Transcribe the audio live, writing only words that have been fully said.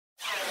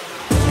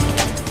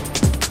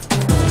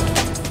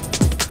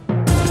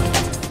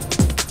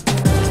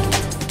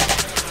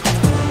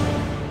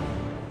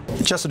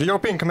Chester, the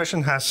European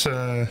Commission has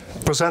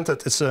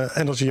presented its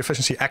Energy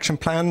Efficiency Action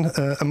Plan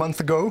a month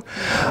ago.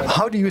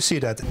 How do you see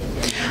that?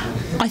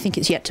 I think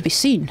it's yet to be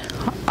seen.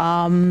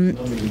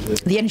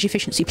 The Energy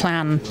Efficiency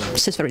Plan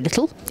says very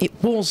little. It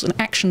was an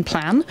action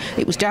plan.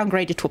 It was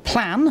downgraded to a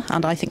plan,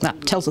 and I think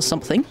that tells us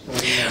something.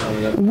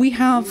 We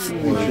have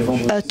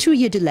a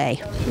 2-year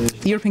delay.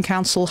 The European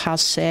Council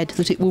has said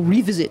that it will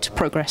revisit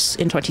progress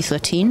in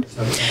 2013.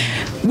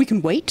 We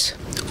can wait,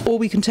 or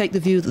we can take the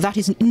view that that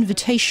is an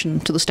invitation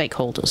to the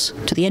stakeholders,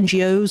 to the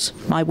NGOs,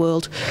 my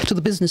world, to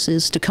the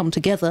businesses to come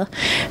together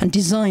and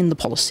design the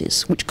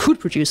policies which could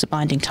produce a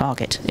binding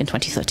target in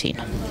 2013.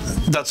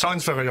 That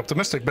sounds very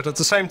optimistic, but at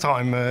the same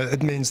time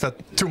it means that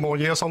 2 more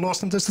years are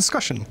lost in this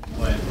discussion.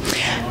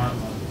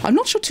 I'm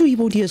not sure 2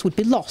 more years would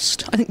be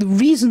lost. I think the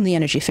reason the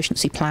Energy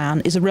Efficiency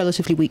Plan is a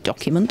relatively weak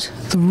document,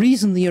 the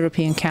reason the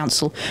European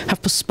Council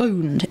have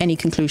postponed any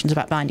conclusions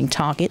about binding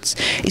targets,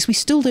 is we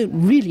still don't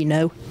really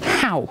know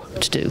how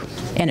to do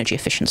energy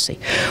efficiency.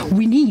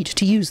 We need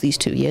to use these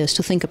 2 years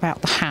to think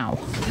about the how,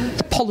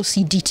 the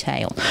policy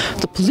detail,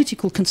 the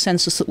political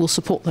consensus that will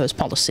support those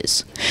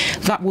policies.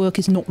 That work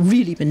has not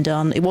really been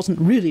done. It wasn't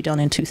really done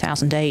in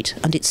 2008,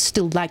 and it's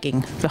still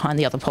lagging behind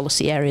the other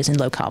policy areas in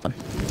low carbon.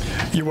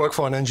 You work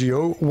for an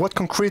NGO. What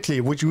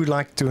concretely would you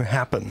like to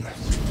happen?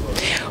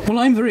 Well,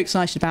 I'm very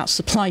excited about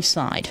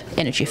supply-side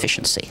energy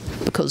efficiency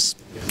because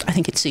I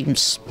think it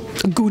seems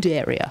a good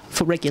area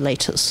for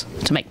regulators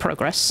to make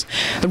progress,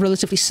 a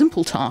relatively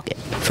simple target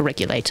for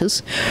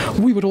regulators.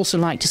 We would also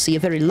like to see a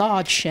very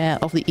large share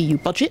of the EU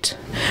budget,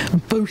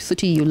 both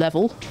at EU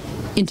level,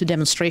 into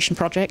demonstration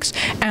projects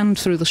and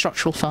through the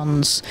structural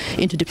funds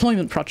into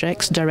deployment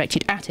projects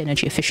directed at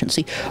energy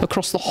efficiency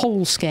across the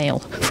whole scale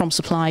from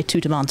supply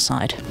to demand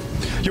side.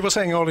 You were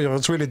saying earlier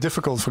it's really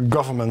difficult for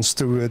governments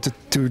to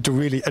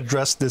really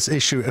address this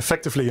issue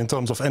effectively in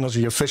terms of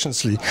energy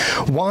efficiency.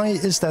 Why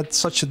is that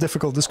such a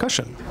difficult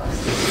discussion?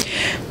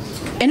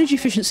 Energy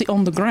efficiency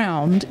on the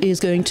ground is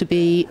going to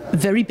be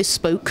very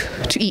bespoke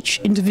to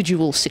each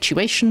individual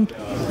situation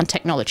and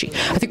technology.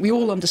 I think we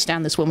all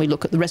understand this when we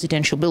look at the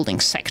residential building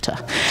sector.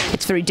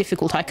 It's very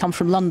difficult, I come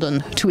from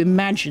London, to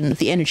imagine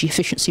the energy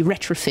efficiency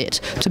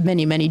retrofit to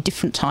many, many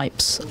different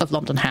types of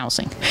London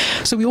housing.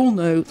 So we all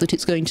know that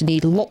it's going to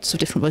need lots of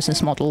different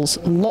business models,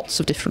 lots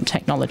of different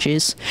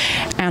technologies,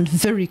 and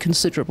very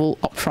considerable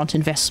upfront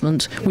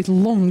investment with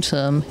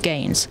long-term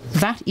gains.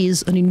 That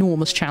is an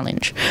enormous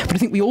challenge. But I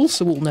think we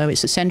also all know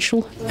it's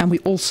essential, and we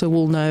also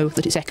will know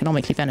that it's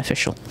economically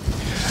beneficial.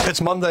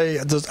 It's Monday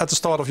at the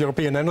start of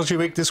European Energy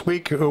Week this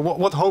week.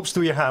 What hopes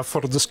do you have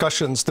for the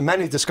discussions, the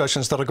many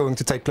discussions that are going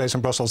to take place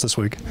in Brussels this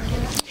week?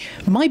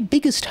 My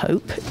biggest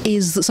hope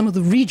is that some of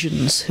the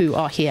regions who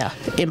are here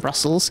in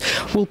Brussels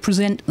will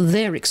present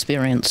their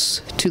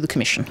experience to the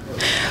Commission.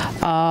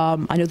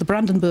 I know the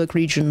Brandenburg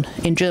region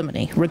in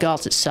Germany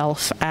regards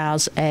itself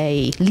as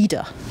a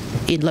leader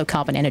in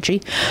low-carbon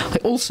energy. I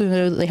also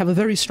know that they have a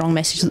very strong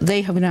message that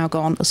they have now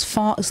gone as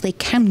far as they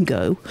can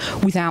go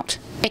without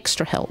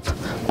extra help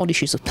on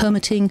issues of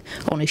permitting,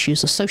 on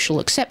issues of social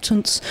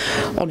acceptance,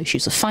 on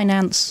issues of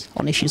finance,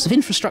 on issues of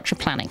infrastructure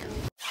planning.